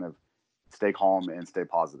 Let's kind of stay calm and stay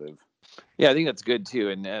positive. Yeah, I think that's good too.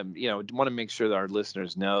 And, want to make sure that our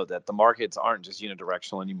listeners know that the markets aren't just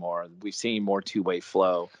unidirectional anymore. We've seen more two-way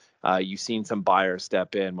flow. You've seen some buyers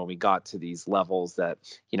step in when we got to these levels that,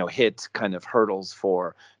 hit kind of hurdles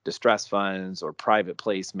for distress funds or private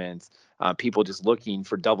placements, people just looking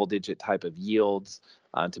for double-digit type of yields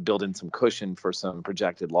to build in some cushion for some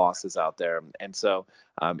projected losses out there. And so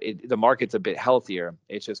the market's a bit healthier.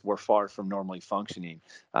 It's just we're far from normally functioning.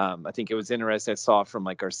 I think it was interesting. I saw from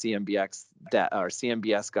like our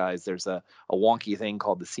CMBS guys, there's a wonky thing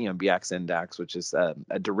called the CMBX index, which is a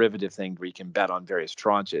derivative thing where you can bet on various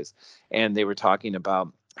tranches. And they were talking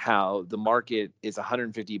about how the market is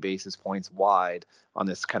 150 basis points wide on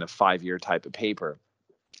this kind of 5-year type of paper,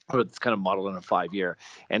 or it's kind of modeled on a 5-year.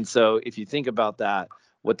 And so if you think about that,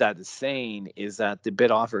 what that is saying is that the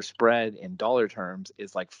bid offer spread in dollar terms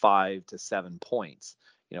is like 5 to 7 points,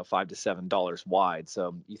 $5 to $7 wide.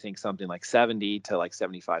 So you think something like 70 to like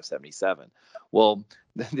 75, 77. Well,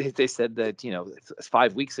 they said that,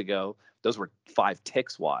 5 weeks ago, those were 5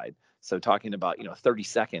 ticks wide. So talking about, 30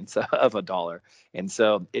 seconds of a dollar. And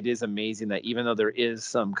so it is amazing that even though there is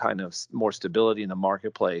some kind of more stability in the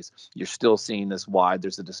marketplace, you're still seeing this wide.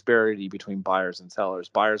 There's a disparity between buyers and sellers.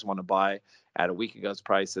 Buyers want to buy at a week ago's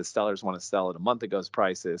prices. Sellers want to sell at a month ago's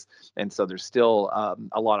prices. And so there's still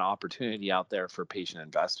a lot of opportunity out there for patient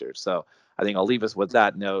investors. So I think I'll leave us with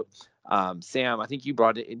that note. Sam, I think you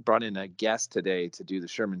brought in a guest today to do the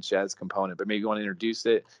Sherman Show component, but maybe you want to introduce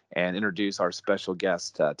it and introduce our special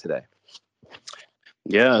guest today.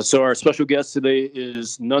 Yeah, so our special guest today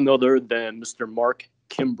is none other than Mr. Mark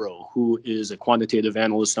Kimbrough, who is a quantitative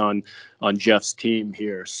analyst on Jeff's team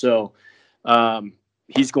here. So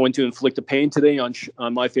he's going to inflict a pain today on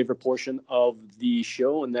my favorite portion of the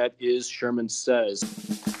show, and that is Sherman Says.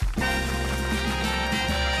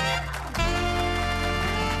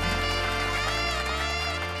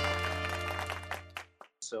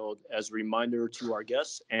 So as a reminder to our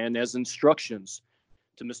guests and as instructions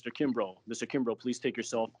to Mr. Kimbrough. Mr. Kimbrough, please take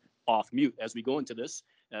yourself off mute as we go into this,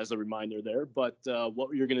 as a reminder there. But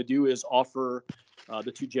what you're going to do is offer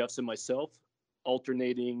the two Jeffs and myself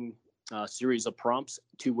alternating series of prompts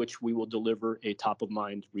to which we will deliver a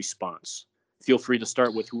top-of-mind response. Feel free to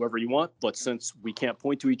start with whoever you want, but since we can't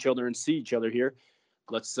point to each other and see each other here,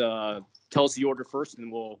 let's tell us the order first, and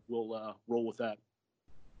we'll roll with that.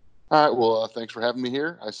 All right. Well, thanks for having me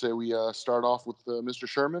here. I say we start off with Mr.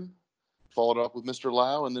 Sherman, followed up with Mr.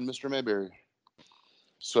 Lau, and then Mr. Mayberry.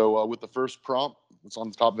 So with the first prompt, it's on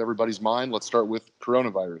the top of everybody's mind. Let's start with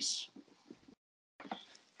coronavirus.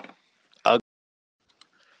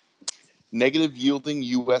 Negative yielding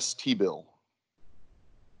U.S. T-bill.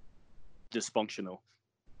 Dysfunctional.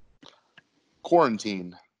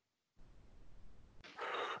 Quarantine.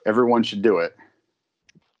 Everyone should do it.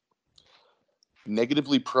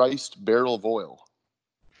 Negatively priced barrel of oil.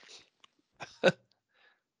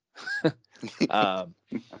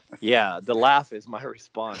 Yeah, the laugh is my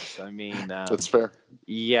response. I mean, that's fair.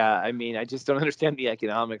 Yeah, I mean, I just don't understand the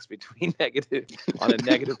economics between on a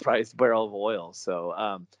negative price barrel of oil.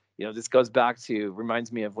 So, this goes back to,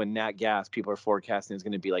 reminds me of when nat gas, people are forecasting is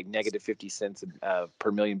going to be like negative 50 cents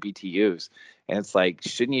per million BTUs. And it's like,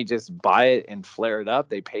 shouldn't you just buy it and flare it up?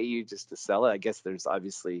 They pay you just to sell it. I guess there's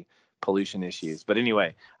obviously pollution issues. But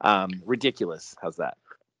anyway, ridiculous. How's that?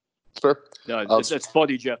 Fair. No, it's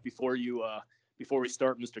funny, Jeff. Before we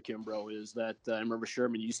start, Mr. Kimbrough, is that I remember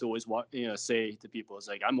Sherman used to always say to people, "It's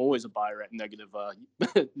like I'm always a buyer at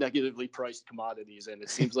negatively priced commodities," and it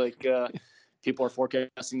seems like people are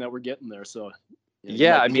forecasting that we're getting there. So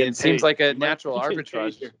yeah, I mean, it seems like a natural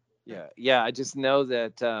arbitrage. Yeah. I just know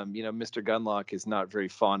that Mr. Gunlock is not very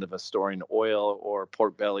fond of us storing oil or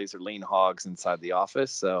pork bellies or lean hogs inside the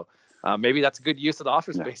office, so. Maybe that's a good use of the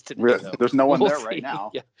office space today. There's no one there right now.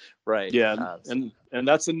 Yeah, right. Yeah, and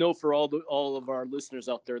that's a note for all of our listeners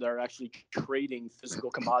out there that are actually trading physical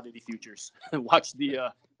commodity futures. Watch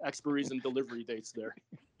the expiries and delivery dates there.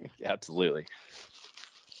 Yeah, absolutely.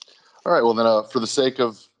 All right. Well, then, for the sake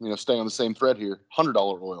of staying on the same thread here, $100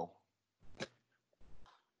 oil.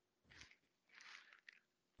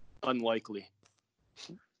 Unlikely.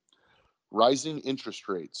 Rising interest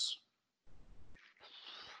rates.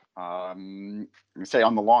 Say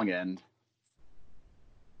on the long end.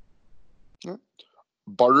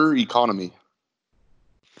 Barter economy.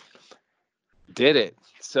 Did it.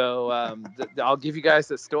 So I'll give you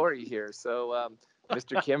guys a story here. So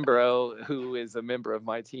Mr. Kimbrough, who is a member of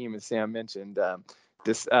my team, as Sam mentioned,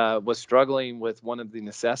 this was struggling with one of the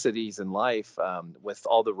necessities in life with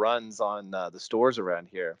all the runs on the stores around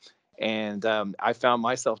here. And I found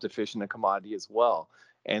myself deficient in a commodity as well.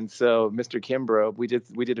 And so Mr. Kimbrough,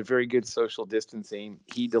 we did a very good social distancing.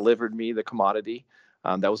 He delivered me the commodity.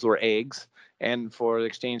 Those were eggs. And for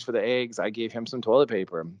exchange for the eggs, I gave him some toilet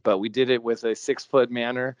paper. But we did it with a 6-foot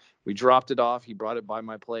manner. We dropped it off. He brought it by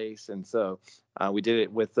my place. And so we did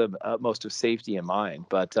it with the utmost of safety in mind.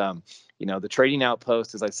 But, the trading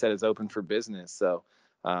outpost, as I said, is open for business. So,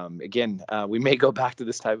 again, we may go back to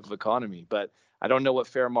this type of economy. But I don't know what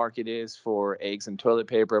fair market is for eggs and toilet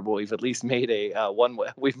paper, but we've at least made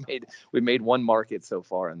we've made one market so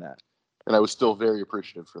far in that. And I was still very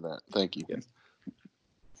appreciative for that. Thank you. Yes.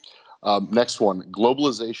 Next one,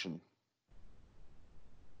 globalization.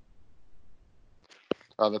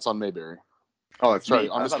 That's on Mayberry. Oh, that's sorry.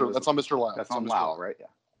 me. That's on Mr. Lau. That's on Lau, right? Yeah.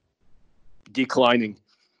 Declining.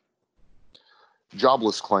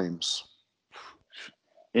 Jobless claims.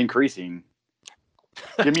 Increasing.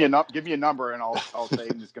 Give me a number, and I'll say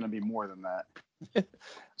it's going to be more than that.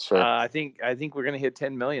 Sure. I think we're going to hit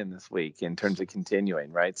 10 million this week in terms of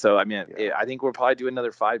continuing, right? So I mean, I think we'll probably do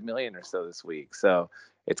another 5 million or so this week. So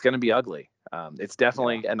it's going to be ugly. It's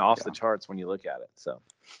definitely an off the charts when you look at it. So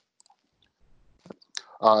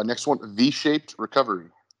next one, V-shaped recovery.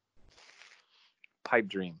 Pipe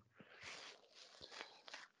dream.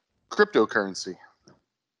 Cryptocurrency.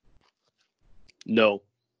 No.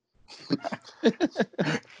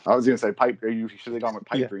 I was going to say pipe. You should have gone with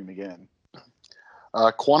pipe dream again.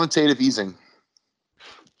 Quantitative easing.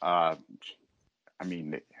 I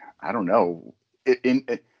mean, I don't know.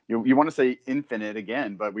 You want to say infinite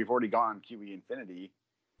again, but we've already gone QE infinity.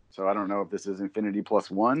 So I don't know if this is infinity plus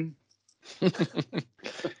one.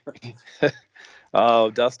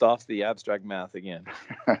 Oh, dust off the abstract math again.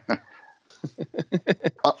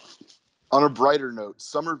 On a brighter note,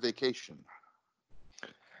 summer vacation.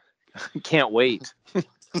 Can't wait.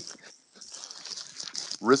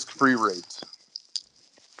 Risk-free rate.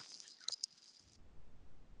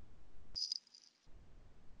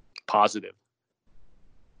 Positive.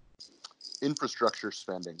 Infrastructure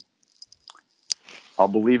spending. I'll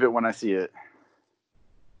believe it when I see it.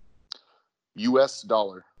 U.S.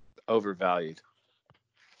 dollar. Overvalued.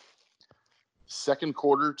 Second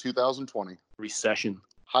quarter 2020. Recession.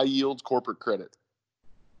 High yield corporate credit.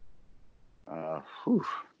 I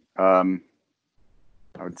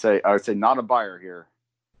would say not a buyer here.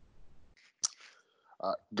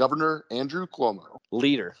 Governor Andrew Cuomo.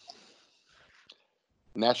 Leader.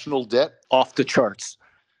 National debt. Off the charts.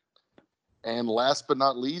 And last but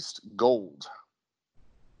not least, gold.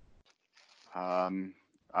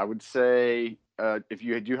 I would say if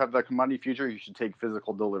you do have that commodity future, you should take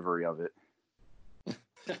physical delivery of it.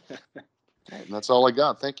 And that's all I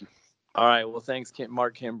got. Thank you. All right. Well, thanks,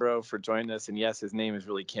 Mark Kimbrough, for joining us. And yes, his name is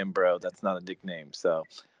really Kimbrough. That's not a nickname. So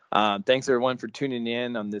thanks, everyone, for tuning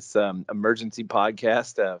in on this emergency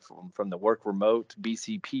podcast from the work remote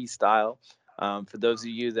BCP style. For those of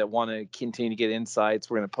you that want to continue to get insights,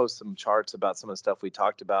 we're going to post some charts about some of the stuff we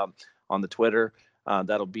talked about on the Twitter.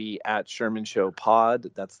 That'll be at Sherman Show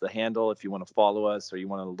Pod. That's the handle if you want to follow us or you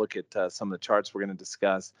want to look at some of the charts we're going to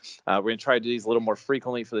discuss. We're going to try to do these a little more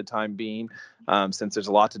frequently for the time being, since there's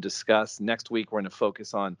a lot to discuss. Next week, we're going to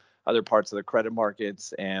focus on other parts of the credit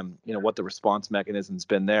markets and what the response mechanism's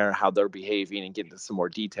been there, how they're behaving, and get into some more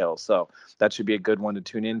details. So that should be a good one to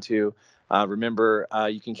tune into. Remember,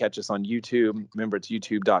 you can catch us on YouTube. Remember, it's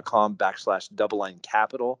youtube.com/DoubleLine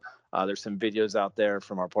Capital. There's some videos out there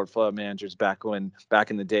from our portfolio managers back in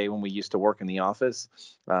the day when we used to work in the office.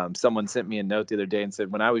 Someone sent me a note the other day and said,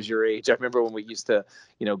 when I was your age, I remember when we used to,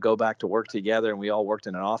 go back to work together and we all worked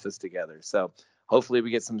in an office together. So hopefully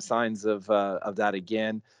we get some signs of that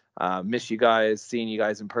again. Miss you guys, seeing you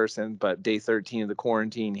guys in person, but day 13 of the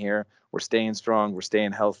quarantine here. We're staying strong, we're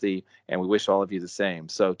staying healthy, and we wish all of you the same.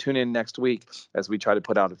 So tune in next week as we try to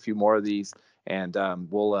put out a few more of these, and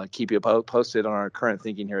we'll keep you posted on our current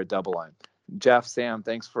thinking here at DoubleLine. Jeff, Sam,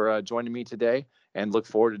 thanks for joining me today, and look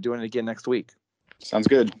forward to doing it again next week. Sounds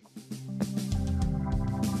good.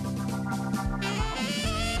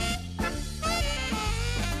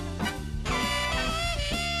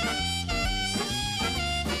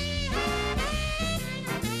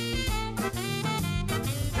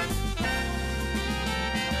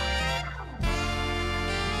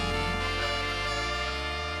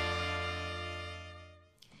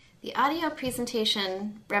 The audio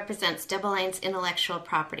presentation represents DoubleLine's intellectual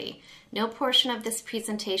property. No portion of this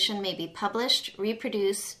presentation may be published,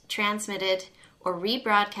 reproduced, transmitted, or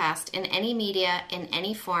rebroadcast in any media in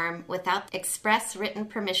any form without express written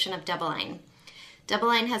permission of DoubleLine.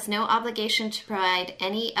 DoubleLine has no obligation to provide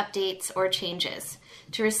any updates or changes.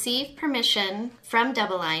 To receive permission from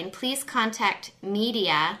DoubleLine, please contact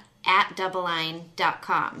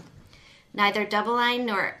media@doubleline.com. Neither DoubleLine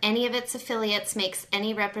nor any of its affiliates makes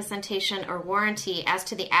any representation or warranty as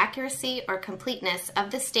to the accuracy or completeness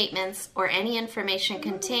of the statements or any information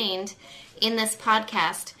contained in this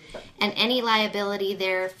podcast and any liability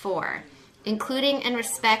therefor, including in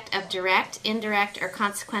respect of direct, indirect, or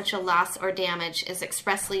consequential loss or damage, is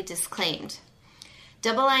expressly disclaimed.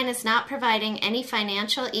 DoubleLine is not providing any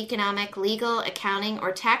financial, economic, legal, accounting,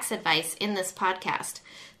 or tax advice in this podcast.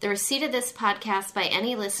 The receipt of this podcast by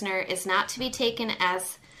any listener is not to be taken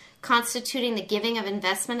as constituting the giving of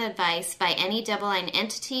investment advice by any DoubleLine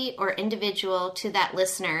entity or individual to that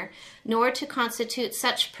listener, nor to constitute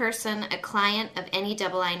such person a client of any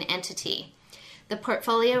DoubleLine entity. The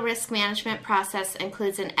portfolio risk management process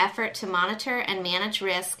includes an effort to monitor and manage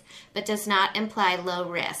risk, but does not imply low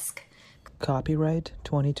risk. Copyright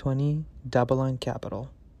 2020 DoubleLine Capital.